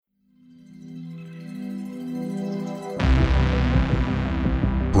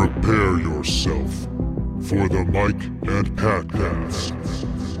yourself for the Mike and Pat Cast,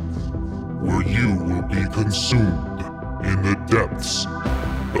 where you will be consumed in the depths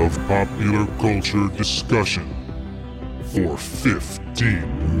of popular culture discussion for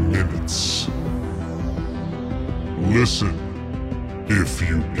 15 minutes. Listen if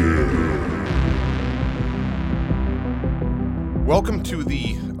you dare. Welcome to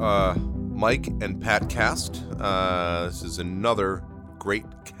the Mike and Pat Cast. This is another great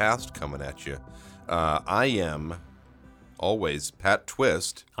cast coming at you. I am always Pat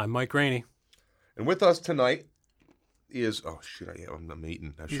Twist. I'm Mike Greaney. And with us tonight is... Oh, shit, I'm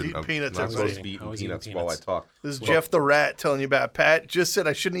eating. He's eating peanuts. I'm not supposed to be eating peanuts while I talk. This is Jeff the Rat telling you about Pat. Just said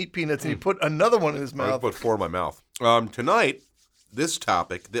I shouldn't eat peanuts, and he put another one in his mouth. I put 4 in my mouth. Tonight, this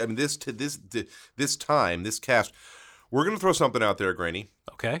topic, this cast, we're going to throw something out there, Greaney.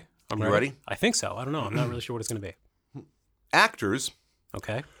 Okay. I'm ready? I think so. I don't know. I'm not really sure what it's going to be. Actors...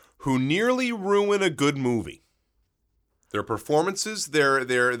 Okay. Who nearly ruin a good movie. Their performances, their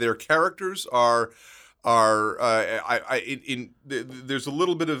characters are there's a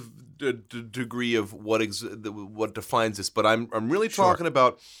little bit of degree of what defines this, but I'm really talking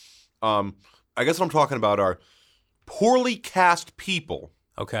about. I guess what I'm talking about are poorly cast people.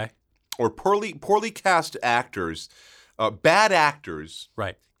 Okay. Or poorly cast actors, bad actors.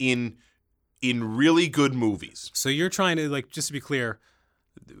 Right. In really good movies. So you're trying to, just to be clear,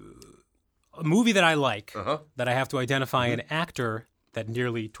 a movie that I like, that I have to identify an actor that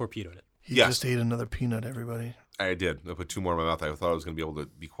nearly torpedoed it. He just ate another peanut, everybody. I did. I put 2 more in my mouth. I thought I was going to be able to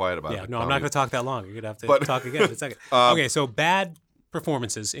be quiet about it. Yeah, no, I'm not going to talk that long. You're going to have to talk again in a second. Okay, so bad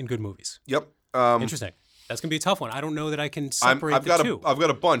performances in good movies. Yep. Interesting. That's going to be a tough one. I don't know that I can separate the two. I've got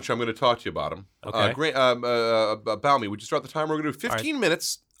a bunch. I'm going to talk to you about them. Okay. Balmy, would you start the timer? We're going to do 15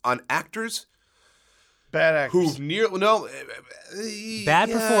 minutes on actors. Bad actors. Bad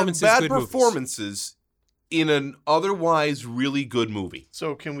performances. Bad good performances in an otherwise really good movie.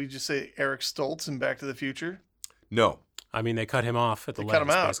 So can we just say Eric Stoltz in Back to the Future? No. I mean, they cut him off at the legs. Cut him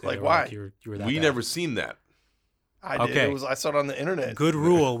out. Basically. Why? You were that we bad. never seen that. I did. Okay. I saw it on the internet. Good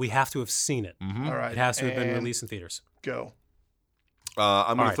rule. We have to have seen it. Mm-hmm. All right. It has to have been released in theaters. Go.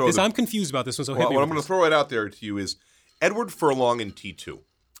 I'm going to throw. I'm confused about this one. So what I'm going to throw it out there to you is Edward Furlong in T2.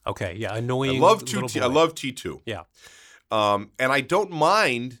 Okay, yeah, annoying. I love T2. Yeah. And I don't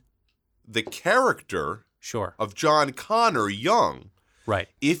mind the character of John Connor young. Right.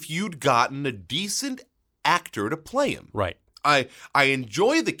 If you'd gotten a decent actor to play him. Right. I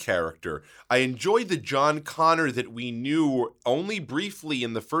enjoy the character. I enjoy the John Connor that we knew only briefly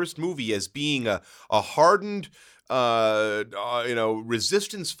in the first movie as being a hardened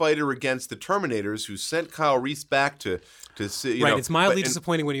resistance fighter against the Terminators who sent Kyle Reese back to see. Right, it's mildly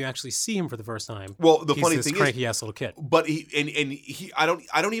disappointing when you actually see him for the first time. Well, the He's funny this thing cranky ass little kid. But I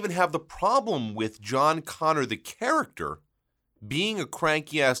don't even have the problem with John Connor the character being a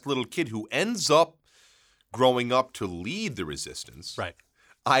cranky ass little kid who ends up growing up to lead the resistance. Right.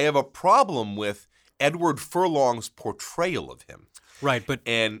 I have a problem with Edward Furlong's portrayal of him. Right, but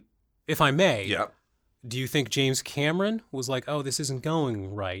if I may, do you think James Cameron was like, oh, this isn't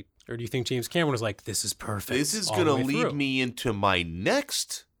going right? Or do you think James Cameron was like, this is perfect? This is going to lead me into my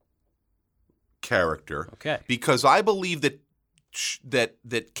next character. Okay. Because I believe that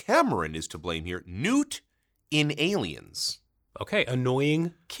Cameron is to blame here. Newt in Aliens. Okay,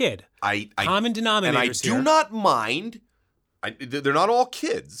 annoying kid. Common denominators and I do not mind. They're not all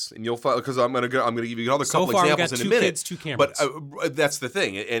kids, and you'll find because I'm going to give you another couple examples in a minute. So far, we got 2 kids, 2 Camerons. But that's the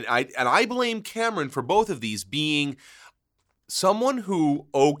thing, and I blame Cameron for both of these being someone who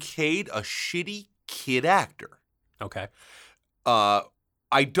okayed a shitty kid actor. Okay.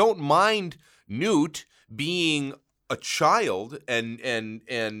 I don't mind Newt being a child and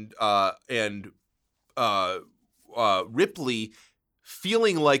Ripley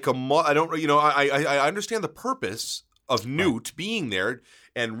feeling like I understand the purpose of Newt being there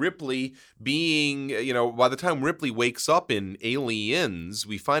and Ripley being, by the time Ripley wakes up in Aliens,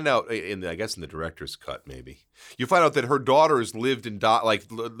 we find out I guess in the director's cut maybe. You find out that her daughter's lived and died,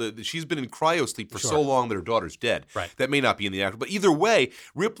 she's been in cryosleep for so long that her daughter's dead. Right. That may not be in the actor, but either way,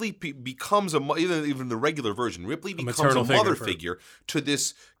 Ripley becomes even the regular version. Ripley becomes a mother figure to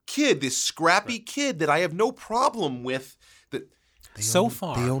this kid, this scrappy kid that I have no problem with. That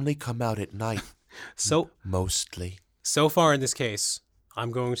they only come out at night. Mostly. So far in this case, I'm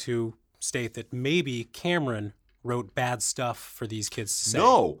going to state that maybe Cameron wrote bad stuff for these kids to say.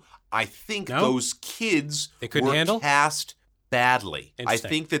 No, I think those kids were cast badly. I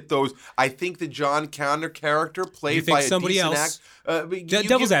think that John Connor character played by a decent actor.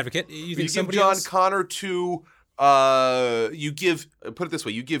 Devil's advocate. You think somebody John else? Connor to You give put it this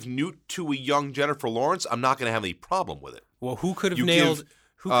way: you give Newt to a young Jennifer Lawrence, I'm not going to have any problem with it. Well, who could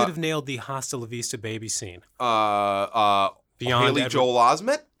have nailed the Hasta La Vista baby scene? Beyond Haley Joel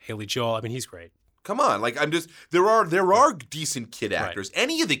Osment. Haley Joel. I mean, he's great. Come on, like I'm just there are decent kid actors. Right.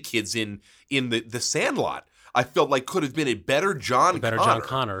 Any of the kids in the Sandlot, I felt like could have been a better John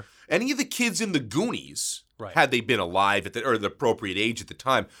Connor. Any of the kids in the Goonies, had they been alive at the appropriate age at the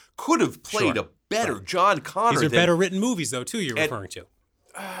time, could have played a better John Connor. These are better written movies, though, too. You're referring to.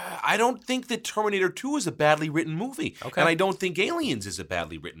 I don't think that Terminator 2 is a badly written movie, and I don't think Aliens is a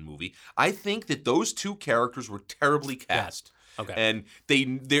badly written movie. I think that those two characters were terribly cast. Okay. And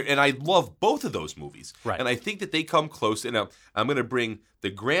I love both of those movies. Right. And I think that they come close. And I'm going to bring the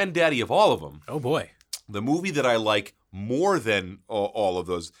granddaddy of all of them. Oh, boy. The movie that I like more than all of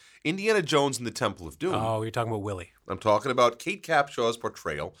those, Indiana Jones and the Temple of Doom. Oh, you're talking about Willie. I'm talking about Kate Capshaw's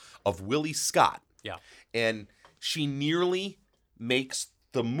portrayal of Willie Scott. Yeah. And she nearly makes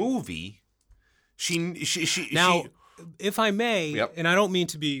the movie. If I may, and I don't mean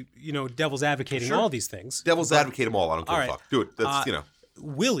to be, devil's advocating all these things. Devil's advocate them all. I don't give a fuck. Do it. That's,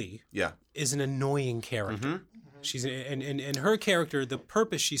 Willie is an annoying character. Mm-hmm. She's and her character, the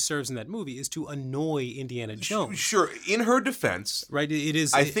purpose she serves in that movie is to annoy Indiana Jones. Sure. In her defense, right? It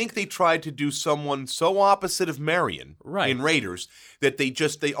is. I think they tried to do someone so opposite of Marion in Raiders that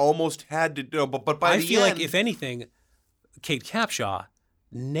they almost had to do. But by the end, I feel like if anything, Kate Capshaw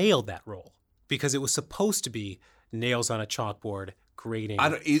nailed that role because it was supposed to be nails on a chalkboard, grading.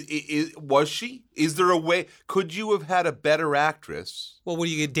 Was she? Is there a way? Could you have had a better actress? Well, what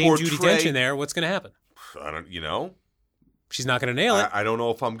do you get Dame Judi Dench in there? What's going to happen? I don't. She's not going to nail it. I don't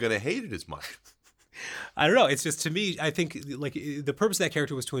know if I'm going to hate it as much. I don't know. It's just, to me, I think like the purpose of that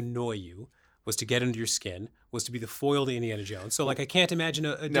character was to annoy you, was to get under your skin, was to be the foil to Indiana Jones. So like I can't imagine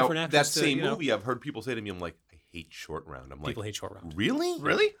a different actress. That same movie, I've heard people say to me, I'm like, I hate Short Round. People hate Short Round.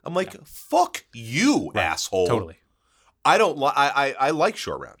 Really? I'm like, fuck you, asshole. Totally. I don't like. I like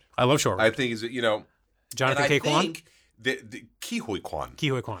Short Round. I love Short Round. I think Jonathan K. Kwan. The Ke Kwan.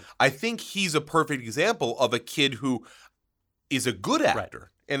 I think he's a perfect example of a kid who is a good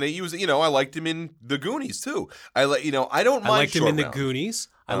actor. Right. And he was, I liked him in The Goonies too. I don't mind. I liked him in The Goonies.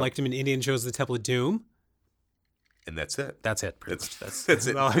 I liked him in Indiana Jones: The Temple of Doom. And that's it. That's it. That's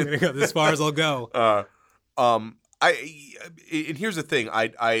it. I'm going to go as far as I'll go. And here's the thing.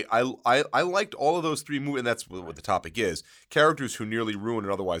 I liked all of those three movies, and that's what the topic is. Characters who nearly ruin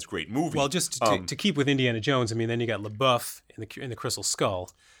an otherwise great movie. Well, just to keep with Indiana Jones, I mean, then you got LaBeouf in the Crystal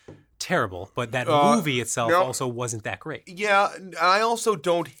Skull. Terrible, but that movie itself also wasn't that great. Yeah, I also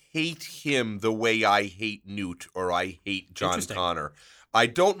don't hate him the way I hate Newt or I hate John Connor. I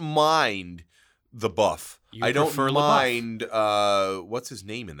don't mind the buff. I don't mind what's his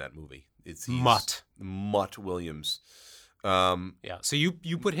name in that movie? It's Mutt Williams. So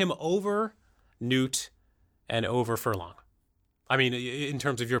you put him over Newt and over Furlong. I mean, in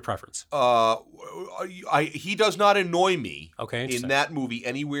terms of your preference. He does not annoy me in that movie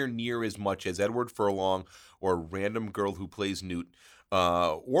anywhere near as much as Edward Furlong or a random girl who plays Newt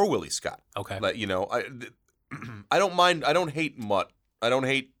or Willie Scott. Okay. I don't mind. I don't hate Mutt. I don't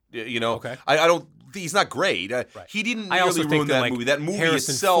hate, Okay. I don't, he's not great. He didn't really ruin that movie. That movie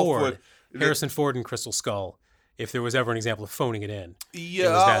itself. Harrison Ford in Crystal Skull, if there was ever an example of phoning it in.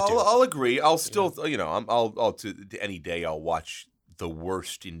 Yeah, I'll agree. I'll still, I'll to any day I'll watch the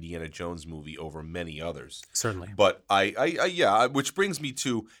worst Indiana Jones movie over many others. Certainly. But which brings me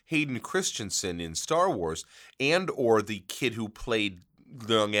to Hayden Christensen in Star Wars or the kid who played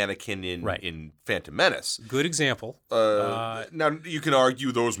young Anakin in Phantom Menace. Good example. Now, you can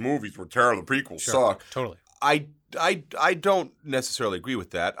argue those movies were terrible. The prequels suck. Totally. I don't necessarily agree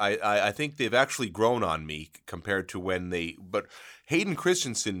with that. I think they've actually grown on me compared to when but Hayden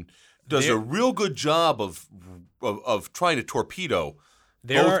Christensen does a real good job of trying to torpedo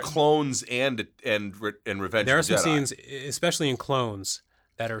both Clones and Revenge. There are some Jedi. scenes, especially in Clones,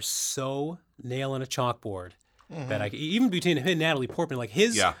 that are so nail on a chalkboard that even between him and Natalie Portman, like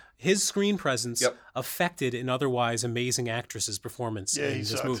his screen presence affected an otherwise amazing actress's performance in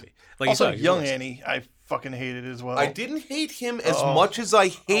this movie. Like also, young Annie, I fucking hated as well. I didn't hate him as much as I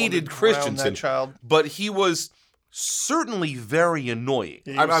hated Christensen, but he was certainly very annoying.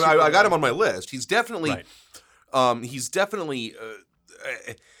 I got him on my list. He's definitely,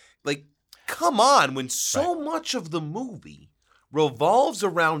 like, come on, when so much of the movie revolves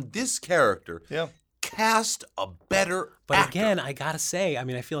around this character. Yeah. Cast a better actor. Again, I gotta say, I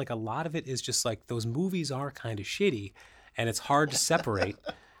mean, I feel like a lot of it is just like those movies are kind of shitty, and it's hard to separate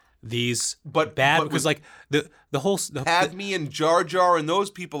these because like the whole Padme and Jar Jar and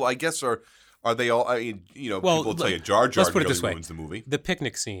those people, I guess, are Are they all? I mean, Well, people tell you Jar Jar let's put it really this way. ruins the movie. The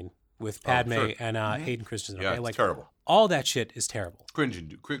picnic scene with Padme sure. and Hayden Christensen. Yeah, Okay? it's terrible. All that shit is terrible. Cringe.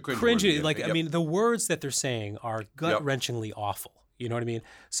 Like, I mean, the words that they're saying are gut-wrenchingly awful. You know what I mean?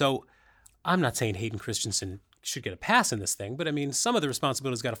 So I'm not saying Hayden Christensen should get a pass in this thing, but I mean, some of the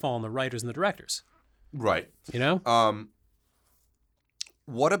responsibility's got to fall on the writers and the directors. Right. You know?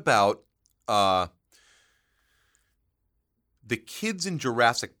 What about the kids in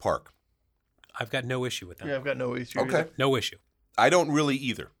Jurassic Park? I've got no issue with that. Yeah, I've got no issue. Okay. No issue. I don't really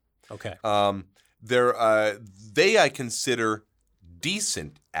either. Okay. They I consider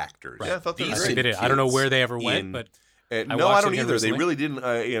decent actors. Yeah, I thought they were Decent great. They did. I don't know where they ever in- went, but no, I don't either. They really didn't.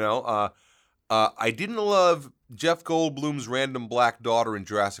 I didn't love Jeff Goldblum's random black daughter in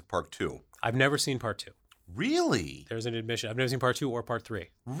Jurassic Park 2. I've never seen part 2. Really? There's an admission. I've never seen part 2 or part 3.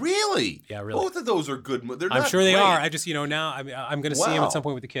 Really? Yeah, really. Both of those are good. They're I'm not sure they great. are. I just, now I'm going to see them Wow. at some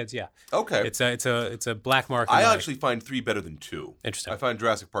point with the kids. Yeah. Okay. It's a black mark. in I my- actually find 3 better than 2. Interesting. I find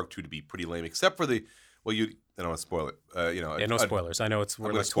Jurassic Park 2 to be pretty lame, except for I don't want to spoil it. Yeah, no spoilers. I know we're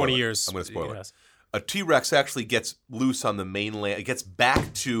gonna like spoil 20 it. years. I'm going to spoil yes. it. A T-Rex actually gets loose on the mainland. It gets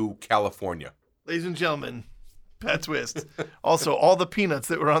back to California. Ladies and gentlemen, Pat Twist. Also, all the peanuts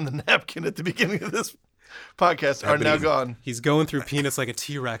that were on the napkin at the beginning of this podcast are now gone. He's going through peanuts like a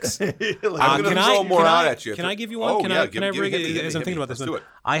T-Rex. I'm going to throw more out at you. Can I give you one? Oh, can yeah. I bring it as I'm thinking about this? Let's do it.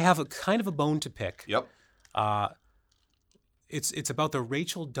 I have a kind of a bone to pick. Yep. It's about the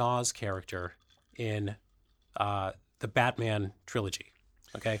Rachel Dawes character in the Batman trilogy.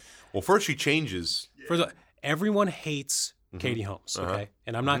 Okay. Well, first she changes. First of all, everyone hates Katie Holmes. Uh-huh. Okay.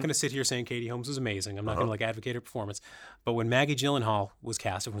 And I'm not going to sit here saying Katie Holmes was amazing. I'm not going to advocate her performance. But when Maggie Gyllenhaal was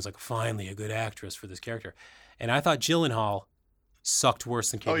cast, everyone was like, finally a good actress for this character. And I thought Gyllenhaal sucked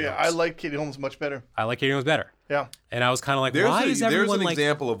worse than Katie Holmes. I like Katie Holmes much better. I like Katie Holmes better. Yeah. And I was kind of like, why is everyone There's an like...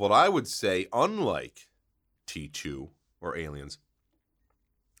 example of what I would say, unlike T2 or Aliens,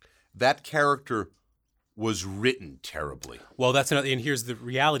 that character was written terribly. Well, that's another, and here's the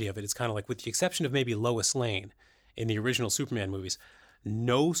reality of it. It's kind of like, with the exception of maybe Lois Lane in the original Superman movies,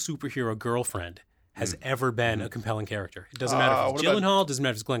 no superhero girlfriend has ever been a compelling character. It doesn't matter if it's Gyllenhaal, doesn't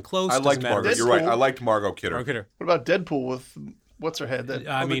matter if it's Glenn Close. I liked Margot. You're right. I liked Margot Kidder. Margot Kidder. What about Deadpool with what's her head?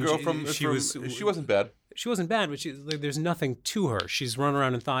 I mean, the girl she wasn't bad. She wasn't bad, but there's nothing to her. She's running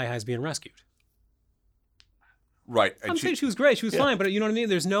around in thigh highs being rescued. Right. And I'm saying she was great. She was fine, but you know what I mean?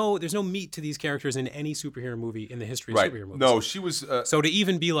 There's no meat to these characters in any superhero movie in the history of superhero movies. No, she was... so to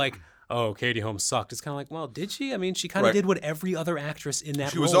even be like, oh, Katie Holmes sucked, it's kind of like, well, did she? I mean, she kind of did what every other actress in that role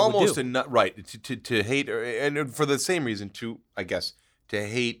would do. She was almost a nut, right, to hate her, and for the same reason, to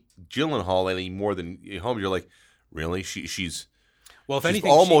hate Gyllenhaal any more than Holmes. You're like, really? She's... Well, if she's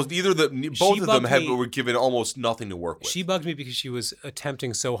anything, almost both of them were given almost nothing to work with. She bugged me because she was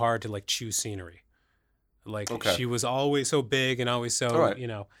attempting so hard to choose scenery. She was always so big and always so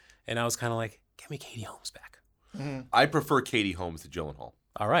and I was kind of like, give me Katie Holmes back. Mm-hmm. I prefer Katie Holmes to Gyllenhaal.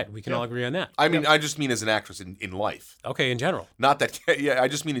 All right, we can all agree on that. I mean, I just mean as an actress in life. Okay, in general. Not that. Yeah, I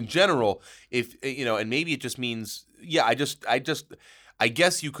just mean in general. If and maybe it just means. Yeah, I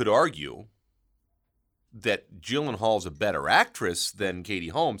guess you could argue that Gyllenhaal's a better actress than Katie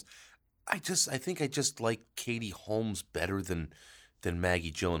Holmes. I think I just like Katie Holmes better than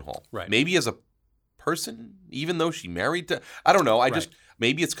Maggie Gyllenhaal. Right. Maybe as a person, even though she married to. I don't know.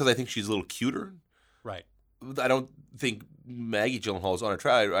 Maybe it's because I think she's a little cuter. Right. I don't think Maggie Gyllenhaal is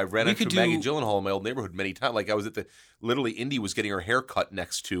unattractive. I ran into Maggie Gyllenhaal in my old neighborhood many times. Like I was literally Indy was getting her hair cut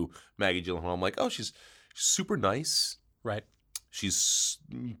next to Maggie Gyllenhaal. I'm like, oh, she's super nice. Right. She's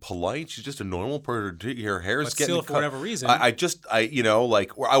polite. She's just a normal person. Her hair's but getting still, cut. for whatever reason,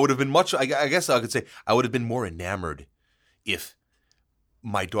 I would have been much. I guess I could say I would have been more enamored if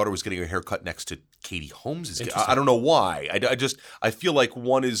my daughter was getting her hair cut next to Katie Holmes'. I don't know why. I feel like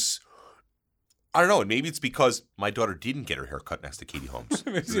one is. I don't know. Maybe it's because my daughter didn't get her hair cut next to Katie Holmes.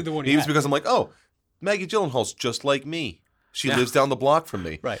 Maybe it's because I'm like, oh, Maggie Gyllenhaal's just like me. She lives down the block from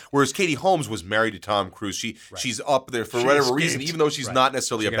me. Right. Whereas Katie Holmes was married to Tom Cruise. She's up there for whatever reason, even though she's not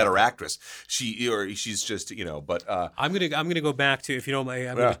necessarily a better actress. She's just But I'm gonna go back to, if you don't mind.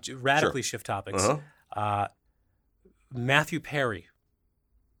 I'm gonna radically shift topics. Matthew Perry,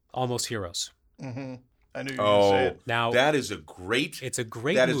 Almost Heroes. Mm-hmm. I knew you were going to say it. Now that is a great. It's a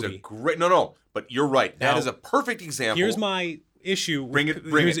great movie. movie. That is a great. No. But you're right. That is a perfect example. Here's my issue.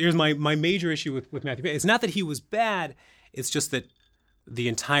 Here's my major issue with Matthew Perry. It's not that he was bad. It's just that the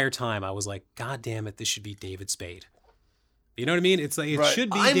entire time I was like, God damn it, this should be David Spade. You know what I mean? It's like it should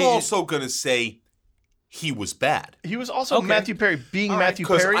be. I'm also going to say he was bad. He was also Matthew Perry being Matthew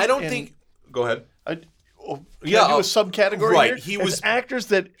Perry. I don't think. Go ahead. can I do a subcategory right. here? He was actors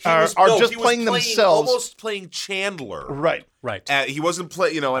that are just playing themselves, almost playing Chandler. Right. He wasn't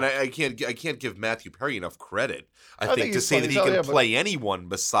playing, and I can't give Matthew Perry enough credit. I think to say that he can play anyone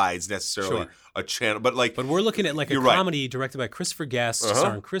besides necessarily a Chandler, but we're looking at like a comedy directed by Christopher Guest,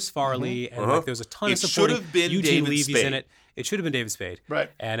 starring Chris Farley, and like there's a ton of supporting. It should have been Eugene David Levy's Spade. in it. It should have been David Spade, right?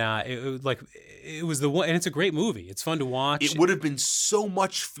 And it was the one, and it's a great movie. It's fun to watch. It would have been so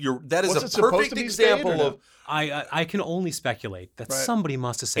much. That is Was a perfect example of. I can only speculate that somebody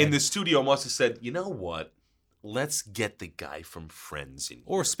must have said, in the studio must have said, you know what? Let's get the guy from Friends in here.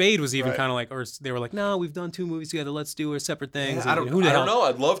 Or Spade was even kind of like, or they were like, no, we've done 2 movies together. Let's do our separate things. I don't know.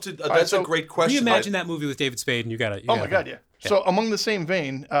 I'd love to. That's a great question. Can you imagine that movie with David Spade and you got it? Oh my God, yeah. So among the same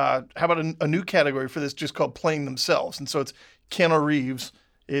vein, how about a new category for this just called Playing Themselves? And so it's Keanu Reeves,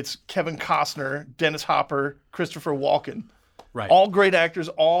 it's Kevin Costner, Dennis Hopper, Christopher Walken. Right. All great actors,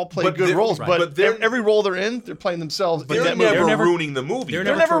 all play good roles, but every role they're in, they're playing themselves. But they're never ruining the movie. They're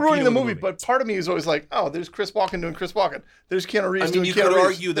never ruining the movie. But part of me is always like, oh, there's Chris Walken doing Chris Walken. There's Keanu Reeves doing Keanu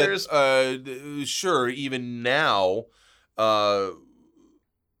Reeves. You could argue that, sure, even now, well,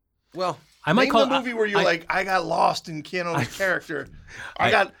 I might call the movie where you're like, I got lost in Keanu's character. I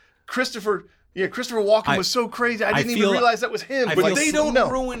got Christopher. Yeah, Christopher Walken was so crazy. I didn't even realize that was him. But they don't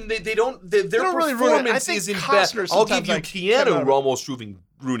ruin. They don't. Their really performance isn't bad. I'll give you Keanu almost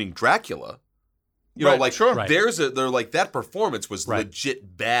ruining Dracula. You know, like they're like that performance was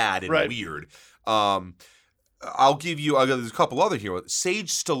legit bad and weird. I'll give you. There's a couple other heroes. Sage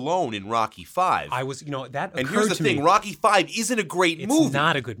Stallone in Rocky V. That. And here's the thing: Rocky V isn't a great movie. It's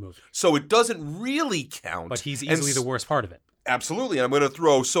not a good movie. So it doesn't really count. But he's easily the worst part of it. Absolutely, and I'm going to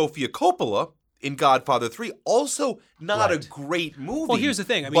throw Sofia Coppola in Godfather 3, also not a great movie. Well, here's the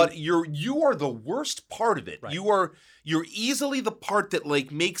thing. I mean, but you are the worst part of it. Right. You're easily the part that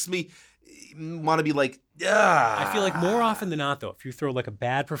like makes me want to be like, I feel like more often than not, though, if you throw like a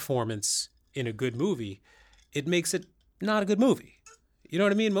bad performance in a good movie, it makes it not a good movie. You know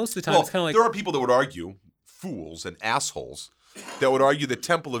what I mean? Most of the time, it's kind of like there are people that would argue, fools and assholes, that would argue that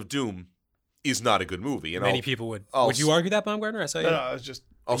Temple of Doom is not a good movie. And many people would. Would you argue that, Baumgartner? I saw you. No, I was just.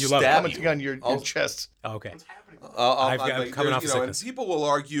 I'll stab you on your chest. Oh, okay. I'm coming off sickness. And people will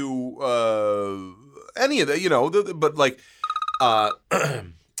argue any of that, but like,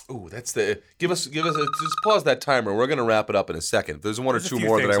 that's the give us just pause that timer. We're gonna wrap it up in a second. There's one or two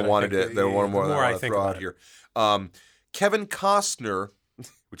more that I wanted to throw out here. Kevin Costner,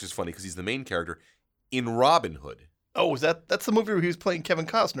 which is funny because he's the main character in Robin Hood. Oh, that's the movie where he was playing Kevin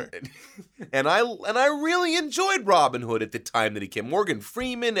Costner. And I really enjoyed Robin Hood at the time that he came. Morgan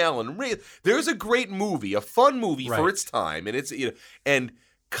Freeman, Alan Ray. There's a great movie, a fun movie for its time, and it's and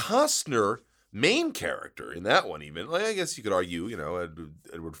Costner, main character in that one. Even I guess you could argue,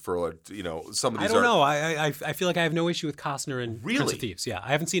 Edward Furlong, some of these. I don't know. I feel like I have no issue with Costner in Prince of Thieves. Yeah, I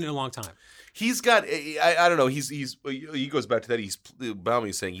haven't seen it in a long time. He's got. I don't know. He goes back to that.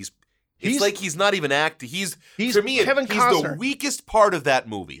 Baumy's saying It's like he's not even acting. He's to me, Kevin he's Costner. The weakest part of that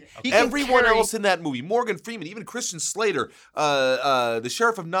movie. Everyone else in that movie, Morgan Freeman, even Christian Slater, the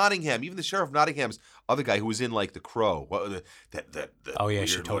Sheriff of Nottingham, even the Sheriff of Nottingham's other guy who was in like The Crow.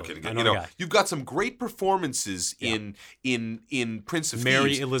 Totally. You've got some great performances in Prince of Thieves.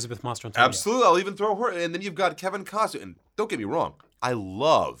 Mary Elizabeth Mastrantonio. Absolutely, I'll even throw her. And then you've got Kevin Costner. And don't get me wrong, I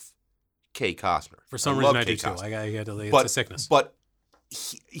love Kay Costner. For some reason, I do too. It's a sickness. But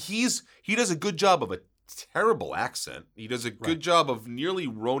he does a good job of a terrible accent. He does a good job of nearly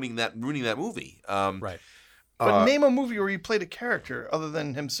ruining that movie. Right. But name a movie where he played a character other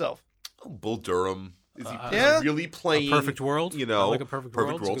than himself. Oh, Bull Durham. Is he really playing A Perfect World? Like A Perfect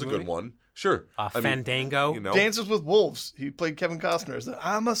World's a good one. Sure. Fandango. Dances with Wolves. He played Kevin Costner as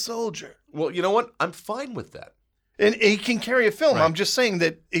I'm a soldier. Well, you know what? I'm fine with that. And he can carry a film. Right. I'm just saying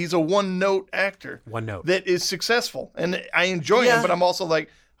that he's a one-note actor. One note. That is successful. And I enjoy him, but I'm also like,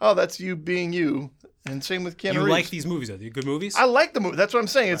 oh, that's you being you. And same with Keanu Reeves. You like these movies, though? They're good movies? I like the movie. That's what I'm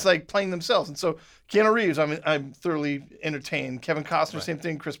saying. Right. It's like playing themselves. And so Keanu Reeves, I'm thoroughly entertained. Kevin Costner, same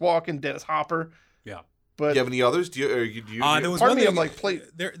thing. Chris Walken, Dennis Hopper. Yeah. But do you have any others? There was part one of me, I'm like, play.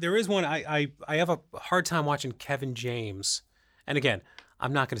 There is one. I have a hard time watching Kevin James. And again,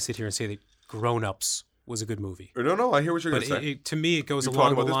 I'm not going to sit here and say that Grown Ups was a good movie. No, I hear what you're going to say. To me, it goes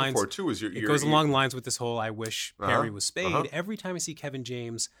along the lines. It goes along the lines with this whole "I wish Perry was Spade." Every time I see Kevin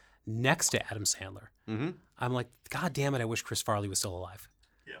James next to Adam Sandler, I'm like, God damn it! I wish Chris Farley was still alive.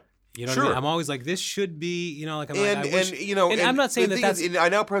 Yeah, you know what I mean? I'm always like, this should be, And I'm not saying that's. I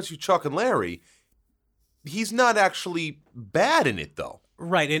now press you, Chuck and Larry. He's not actually bad in it, though.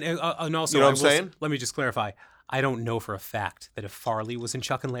 Right, and also, you know what I'm saying? Let me just clarify. I don't know for a fact that if Farley was in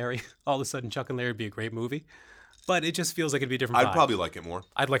Chuck and Larry, all of a sudden Chuck and Larry would be a great movie. But it just feels like it'd be a different vibe. I'd probably like it more.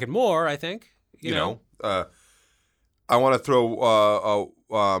 I'd like it more, I think. You know? I want to throw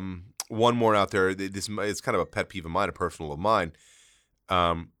one more out there. It's kind of a pet peeve of mine, a personal of mine.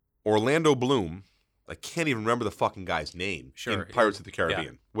 Orlando Bloom. I can't even remember the fucking guy's name in Pirates of the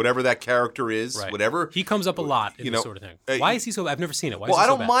Caribbean. Yeah. Whatever that character is, whatever. He comes up a lot in this sort of thing. Why is he so... I've never seen it. Why is he I so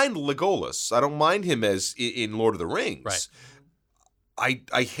don't bad? mind Legolas. I don't mind him as in Lord of the Rings. Right.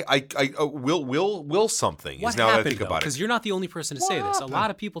 Will something what is now happened, that I think about it. Because you're not the only person to say this. A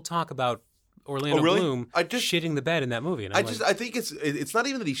lot of people talk about Orlando Bloom shitting the bed in that movie. And I think it's not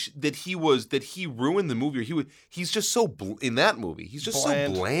even that he ruined the movie. Or he's just so in that movie. He's just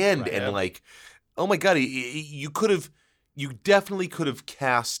so bland and like, oh my god, you definitely could have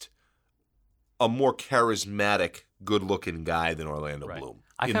cast a more charismatic, good-looking guy than Orlando Bloom.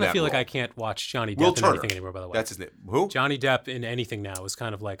 I kind of feel like I can't watch Johnny Depp in anything anymore, by the way. That's his name. Who? Johnny Depp in anything now is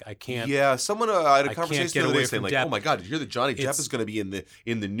kind of like, I can't... Yeah, someone I had a conversation the other day saying like, oh my god, did you hear that Johnny Depp is going to be in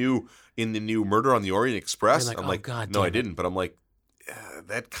the new Murder on the Orient Express? I'm like, God, no, I didn't. But I'm like,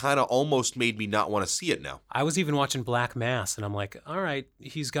 that kind of almost made me not want to see it now. I was even watching Black Mass, and I'm like, all right,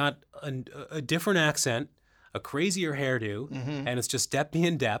 he's got a different accent, a crazier hairdo, and it's just Depp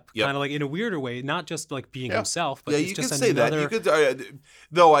being Depp, kind of like in a weirder way, not just like being himself, but it's just another... You could say that.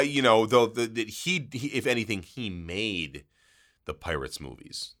 Though he, if anything, he made the Pirates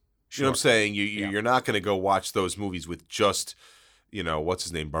movies. You know what I'm saying? You're not going to go watch those movies with just... what's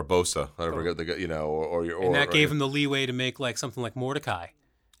his name, Barbosa, and that gave him the leeway to make like something like Mordecai,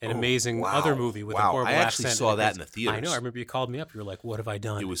 an amazing other movie with a horrible accent. I actually saw that in the theaters. I know. I remember you called me up. You were like, "What have I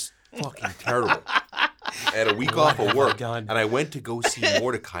done?" It was fucking terrible. I had a week off of work, and I went to go see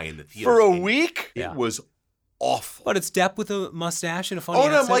Mordecai in the theater for a week. It was awful. But it's Depp with a mustache and a funny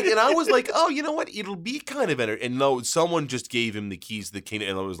accent. And I was like, oh, you know what? It'll be kind of entertaining. And no, someone just gave him the keys to the kingdom,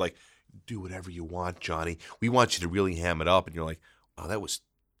 and I was like, do whatever you want, Johnny. We want you to really ham it up. And you're like, oh, that was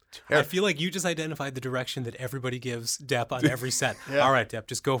terrible. I feel like you just identified the direction that everybody gives Depp on every set. All right, Depp,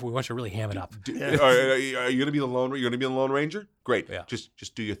 just go. We want you to really ham it up. Are you going to be the Lone? You're going to be the Lone Ranger? Great. Yeah.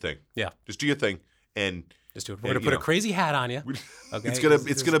 Just do your thing. Yeah. Just do your thing, and just do it. We're going to put a crazy hat on you. Okay. It's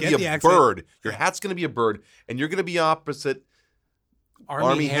gonna be a bird. Your hat's going to be a bird, and you're going to be opposite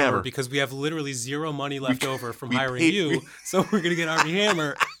Armie Hammer because we have literally zero money left over from hiring you. So we're going to get Armie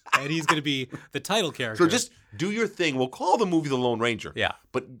Hammer. And he's going to be the title character. So just do your thing. We'll call the movie The Lone Ranger. Yeah.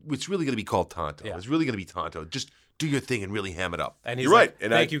 But it's really going to be called Tonto. Yeah. It's really going to be Tonto. Just do your thing and really ham it up. And he's You're right.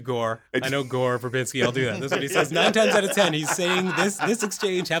 And thank you, Gore. I know Gore Verbinski. I'll do that. That's what he says. 9 times out of 10, he's saying this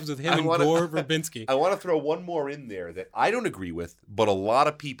exchange happens with him and Gore Verbinski. I want to throw one more in there that I don't agree with, but a lot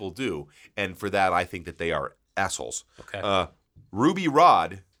of people do. And for that, I think that they are assholes. Okay. Ruby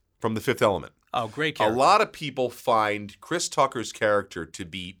Rod from The Fifth Element. Oh, great character. A lot of people find Chris Tucker's character to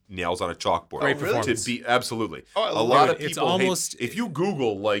be nails on a chalkboard. Great performance. To be absolutely. Oh, a lot of people it's almost if you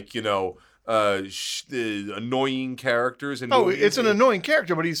Google annoying characters and movies, it's an annoying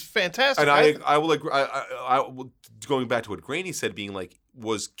character, but he's fantastic. And I will agree. I going back to what Greaney said, being like,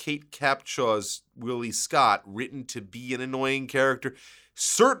 was Kate Capshaw's Willie Scott written to be an annoying character?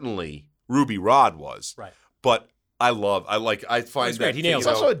 Certainly, Ruby Rod was. Right. But I find that he nails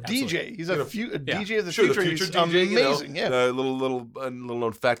He's it. also a DJ. He's a DJ of the future. The He's DJ, amazing. A little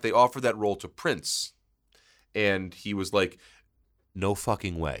known fact: they offered that role to Prince, and he was like, "No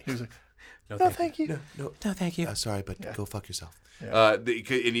fucking way." He was like, No, thank you. No, thank you. Sorry, but go fuck yourself. Yeah.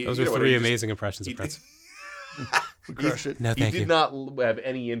 Those are 3 amazing impressions of Prince. Crush it. No, thank you. He you. did not have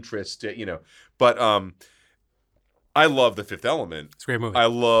any interest, but I love The Fifth Element. It's a great movie. I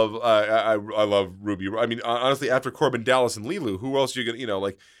love Ruby. I mean, honestly, after Corbin Dallas and Lilu, who else are you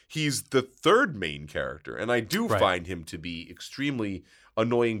gonna? He's the third main character, and I do find him to be extremely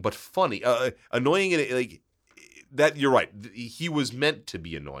annoying but funny. Annoying and that. You're right. He was meant to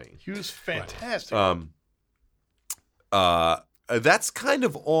be annoying. He was fantastic. That's kind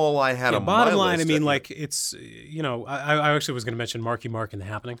of all I had on my bottom line, list. I mean, it's I actually was going to mention Marky Mark in The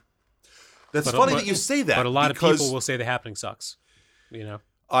Happening. That's funny that you say that. But a lot of people will say The Happening sucks.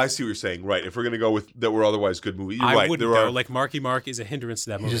 I see what you're saying. Right. If we're going to go with that were otherwise good movies, you're right. I wouldn't go. Like Marky Mark is a hindrance to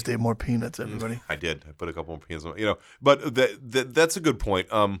that movie. You just ate more peanuts, everybody. I did. I put a couple more peanuts on. But that's a good point.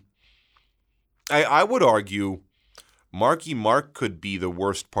 I would argue Marky Mark could be the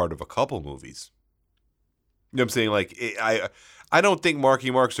worst part of a couple movies. You know what I'm saying? Like I don't think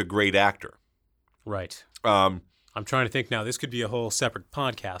Marky Mark's a great actor. Right. I'm trying to think now. This could be a whole separate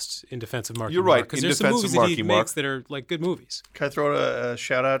podcast in defense of Marky Mark. You're right. Because there's some movies that he makes that are like good movies. Can I throw a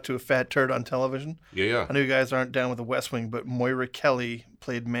shout out to a fat turd on television? Yeah. I know you guys aren't down with The West Wing, but Moira Kelly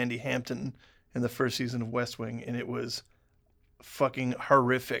played Mandy Hampton in the first season of West Wing, and it was fucking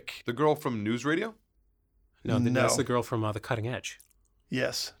horrific. The girl from News Radio? No, that's the girl from The Cutting Edge.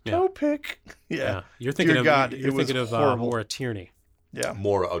 Yes. Yeah. Toe pick. Yeah. You're thinking Dear of God, you're it was thinking of horrible. Maura Tierney. Yeah.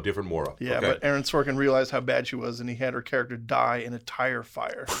 Mora. Oh, different Mora. Yeah, okay. but Aaron Sorkin realized how bad she was, and he had her character die in a tire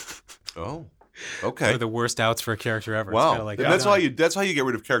fire. Oh. One Okay. of the worst outs for a character ever. It's Wow. kinda like, And that's how you get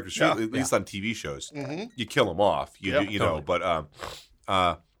rid of characters, Yeah. at least on TV shows. Mm-hmm. You kill them off. You Yep. know, but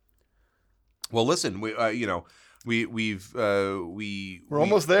well, listen, we're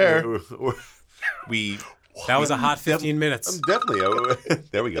almost there. We That was a hot 15 minutes. definitely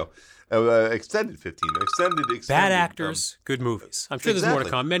there we go. Extended 15. Extended. Bad actors, good movies. I'm sure there's more to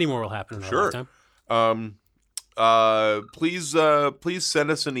exactly. come. Many more will happen in our lifetime. Please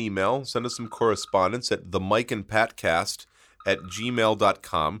send us an email. Send us some correspondence at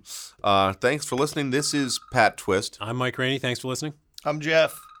themikeandpatcast@gmail.com. Thanks for listening. This is Pat Twist. I'm Mike Greaney. Thanks for listening. I'm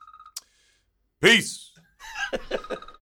Jeff. Peace.